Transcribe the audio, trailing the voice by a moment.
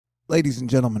Ladies and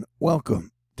gentlemen,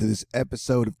 welcome to this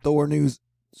episode of THORnews,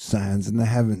 Signs in the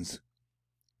Heavens.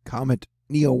 Comet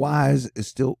NEOwise is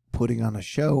still putting on a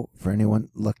show for anyone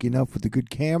lucky enough with a good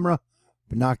camera,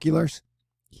 binoculars.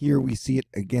 Here we see it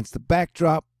against the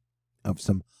backdrop of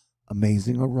some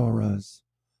amazing auroras.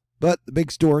 But the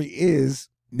big story is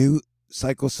new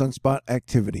cycle sunspot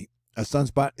activity. A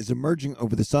sunspot is emerging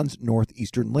over the sun's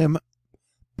northeastern limb.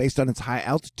 Based on its high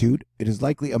altitude, it is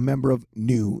likely a member of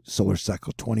new solar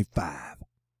cycle 25.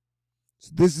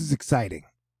 So this is exciting.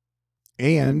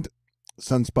 And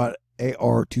sunspot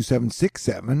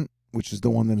AR2767, which is the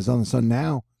one that is on the sun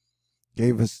now,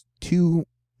 gave us 2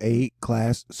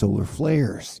 A-class solar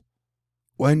flares.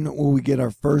 When will we get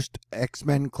our first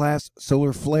X-Men class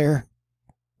solar flare?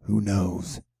 Who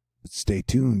knows? But stay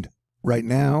tuned. Right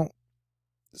now,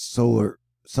 solar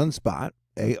sunspot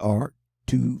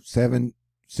AR2767,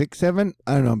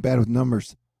 I don't know, I'm bad with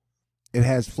numbers. It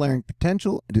has flaring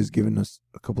potential. It has given us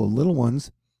a couple of little ones,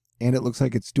 and it looks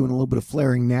like it's doing a little bit of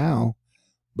flaring now.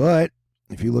 But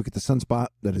if you look at the sunspot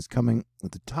that is coming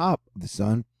at the top of the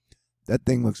sun, that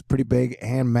thing looks pretty big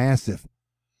and massive.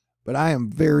 But I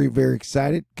am very, very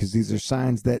excited because these are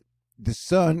signs that the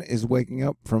sun is waking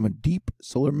up from a deep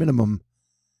solar minimum,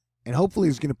 and hopefully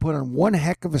it's going to put on one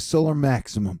heck of a solar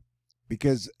maximum,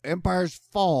 because empires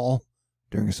fall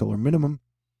during a solar minimum.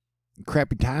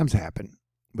 Crappy times happen,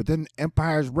 but then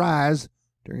empires rise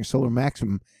during a solar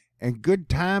maximum and good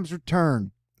times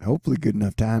return, hopefully good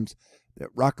enough times that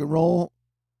rock and roll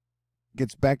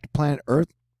gets back to planet Earth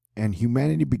and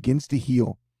humanity begins to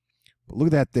heal. But look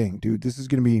at that thing, dude. This is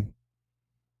going to be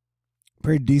a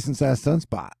pretty decent sized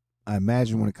sunspot, I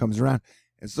imagine, when it comes around.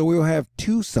 And so we'll have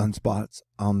 2 sunspots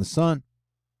on the sun.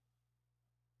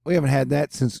 We haven't had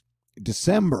that since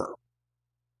December.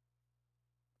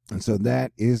 And so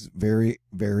that is very,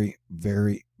 very,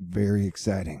 very, very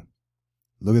exciting.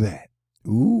 Look at that.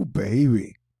 Ooh,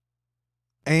 baby.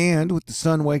 And with the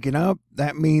sun waking up,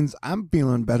 that means I'm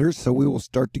feeling better. So we will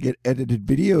start to get edited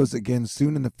videos again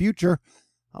soon in the future.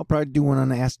 I'll probably do one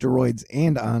on asteroids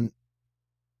and on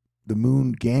the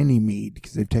moon Ganymede,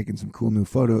 because they've taken some cool new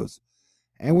photos.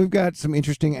 And we've got some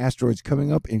interesting asteroids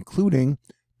coming up, including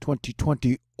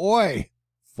 2020 OI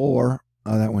 4.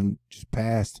 Oh, that one just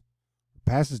passed.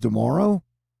 Passes tomorrow.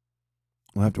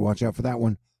 We'll have to watch out for that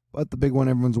one. But the big one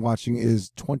everyone's watching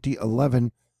is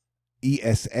 2011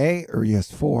 ESA, or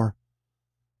ES4.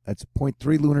 That's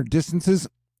 0.3 lunar distances,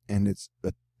 and it's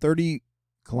a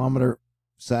 30-kilometer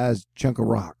sized chunk of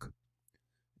rock.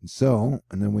 And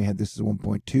then we had this is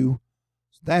 1.2. So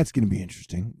that's going to be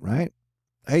interesting, right?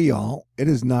 Hey, y'all, it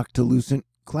is Noctilucent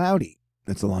cloudy.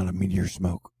 That's a lot of meteor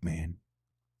smoke, man.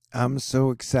 I'm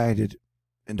so excited,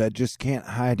 and I just can't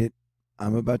hide it.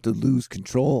 I'm about to lose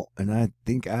control, and I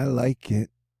think I like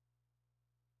it.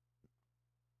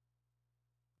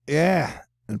 Yeah,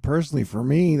 and personally for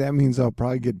me, that means I'll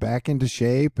probably get back into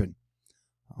shape, and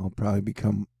I'll probably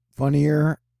become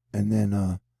funnier, and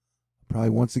then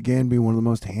probably once again be one of the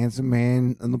most handsome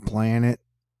men on the planet,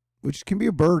 which can be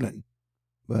a burden.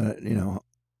 But, you know,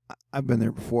 I've been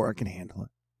there before. I can handle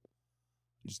it.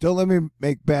 Just don't let me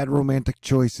make bad romantic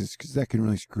choices, because that can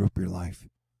really screw up your life.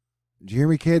 Did you hear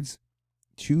me, kids?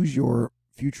 Choose your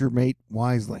future mate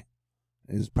wisely.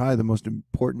 It is probably the most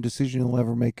important decision you'll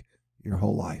ever make your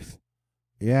whole life.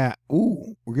 Yeah.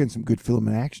 Ooh, we're getting some good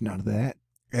filament action out of that.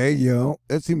 Hey, yo,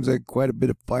 that seems like quite a bit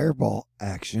of fireball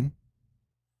action.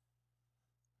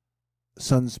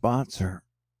 Sunspots are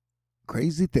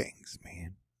crazy things,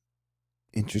 man.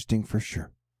 Interesting for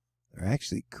sure. They're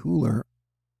actually cooler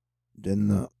than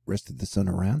the rest of the sun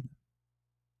around.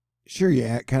 Sure,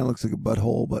 yeah, it kind of looks like a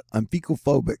butthole, but I'm fecal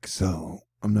phobic, so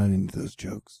I'm not into those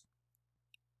jokes.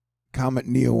 Comet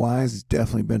NEOwise has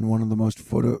definitely been one of the most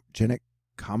photogenic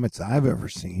comets I've ever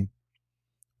seen.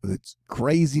 With its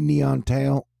crazy ion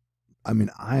tail, and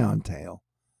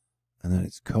then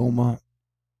its coma.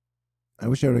 I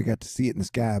wish I would have got to see it in the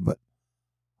sky, but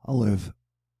I'll live.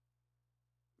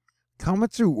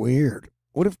 Comets are weird.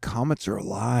 What if comets are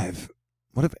alive?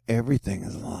 What if everything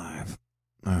is alive?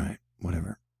 Alright,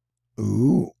 whatever.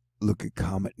 Ooh, look at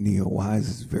Comet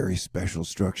NEOwise's very special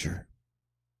structure.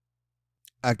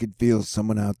 I could feel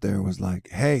someone out there was like,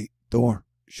 hey, Thor,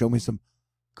 show me some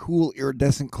cool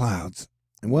iridescent clouds.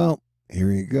 And well,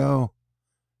 here you go.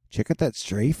 Check out that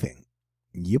strafing.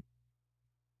 Yep.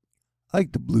 I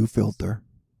like the blue filter.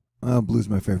 Well, blue's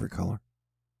my favorite color.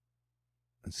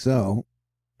 And so,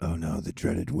 oh no, the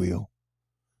dreaded wheel.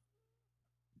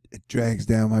 It drags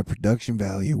down my production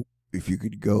value. If you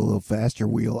could go a little faster,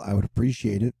 wheel, I would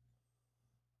appreciate it.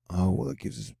 Oh, well, it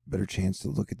gives us a better chance to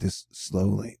look at this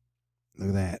slowly. Look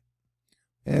at that.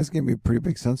 Yeah, it's going to be a pretty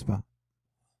big sunspot.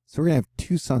 So we're going to have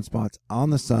 2 sunspots on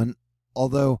the sun,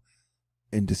 although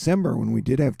in December when we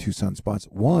did have 2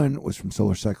 sunspots, one was from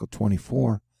solar cycle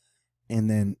 24, and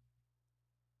then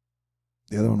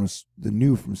the other one was the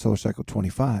new from solar cycle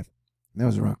 25. And that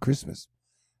was around Christmas.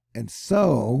 And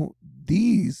so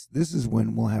this is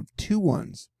when we'll have 2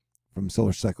 ones from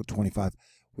solar cycle 25,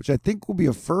 which I think will be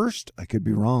a first. I could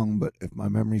be wrong, but if my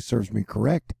memory serves me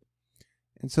correct.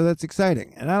 And so that's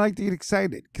exciting. And I like to get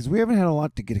excited because we haven't had a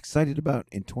lot to get excited about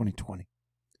in 2020.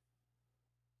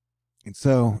 And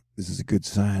so this is a good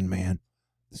sign, man.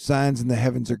 The signs in the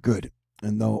heavens are good.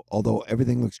 And although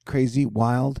everything looks crazy,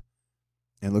 wild,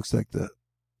 and looks like the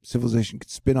civilization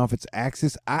could spin off its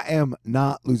axis, I am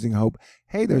not losing hope.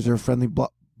 Hey, there's our friendly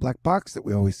black box that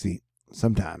we always see.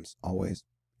 Sometimes, always.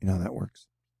 You know how that works.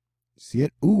 See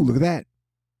it? Ooh, look at that.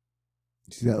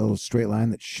 You see that little straight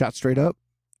line that shot straight up?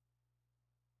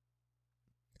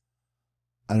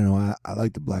 I don't know. I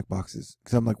like the black boxes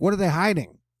because I'm like, what are they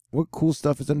hiding? What cool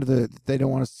stuff is under that they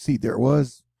don't want us to see? There it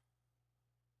was.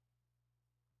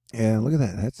 Yeah, look at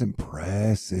that. That's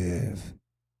impressive.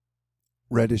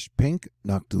 Reddish pink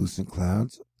Noctilucent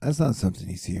clouds. That's not something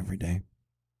you see every day.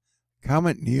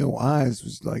 Comet NEOwise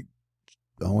was like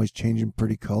always changing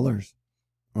pretty colors.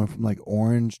 Went from like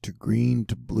orange to green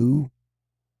to blue.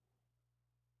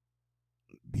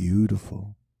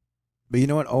 Beautiful. But you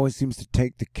know what always seems to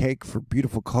take the cake for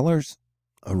beautiful colors?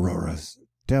 Auroras.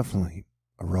 Definitely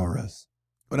auroras.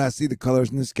 When I see the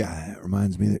colors in the sky, it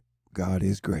reminds me that God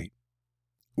is great.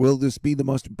 Will this be the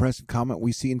most impressive comet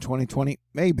we see in 2020?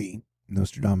 Maybe.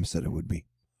 Nostradamus said it would be.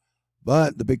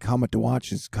 But the big comet to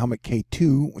watch is Comet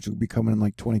K2, which will be coming in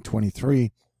like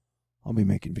 2023. I'll be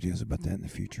making videos about that in the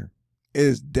future. It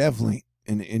is definitely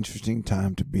an interesting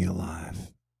time to be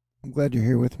alive. I'm glad you're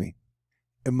here with me.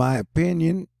 In my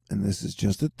opinion, and this is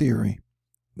just a theory,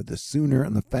 but the sooner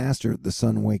and the faster the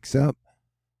sun wakes up,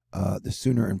 the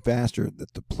sooner and faster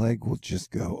that the plague will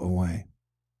just go away.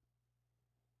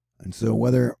 And so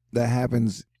whether that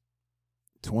happens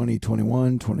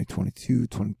 2021, 2022,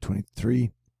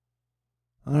 2023,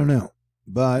 I don't know.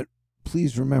 But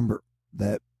please remember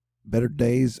that better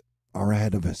days are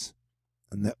ahead of us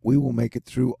and that we will make it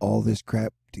through all this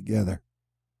crap together.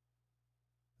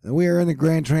 And we are in the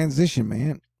grand transition,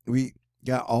 man. We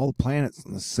got all the planets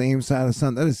on the same side of the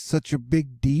sun. That is such a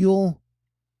big deal.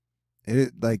 It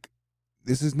is like,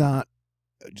 this is not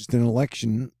just an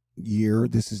election year.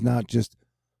 This is not just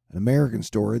an American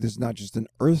story. This is not just an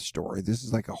Earth story. This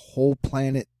is like a whole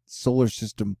planet solar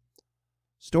system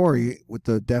story with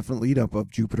the definite lead up of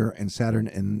Jupiter and Saturn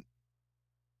in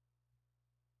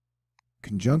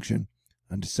conjunction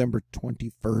on December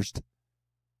 21st,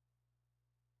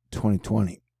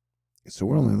 2020. So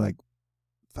we're only like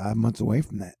 5 months away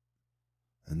from that.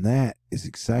 And that is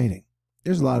exciting.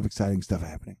 There's a lot of exciting stuff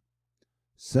happening.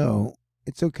 So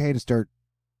it's okay to start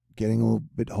getting a little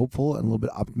bit hopeful and a little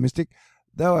bit optimistic.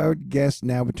 Though I would guess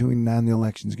now between now and the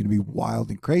election is going to be wild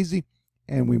and crazy.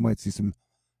 And we might see some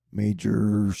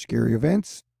major scary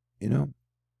events. You know,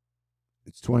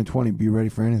 it's 2020. Be ready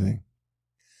for anything.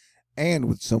 And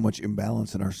with so much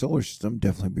imbalance in our solar system,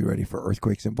 definitely be ready for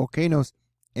earthquakes and volcanoes.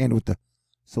 And with the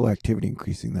solar activity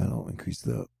increasing, that'll increase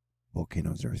the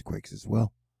volcanoes and earthquakes as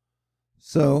well.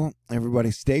 So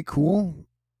everybody stay cool.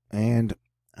 And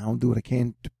I'll do what I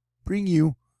can to bring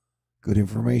you good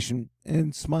information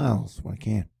and smiles when I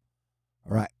can.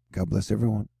 All right. God bless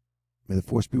everyone. May the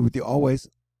force be with you always.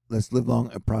 Let's live long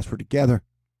and prosper together.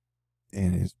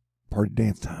 And it's party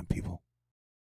dance time, people.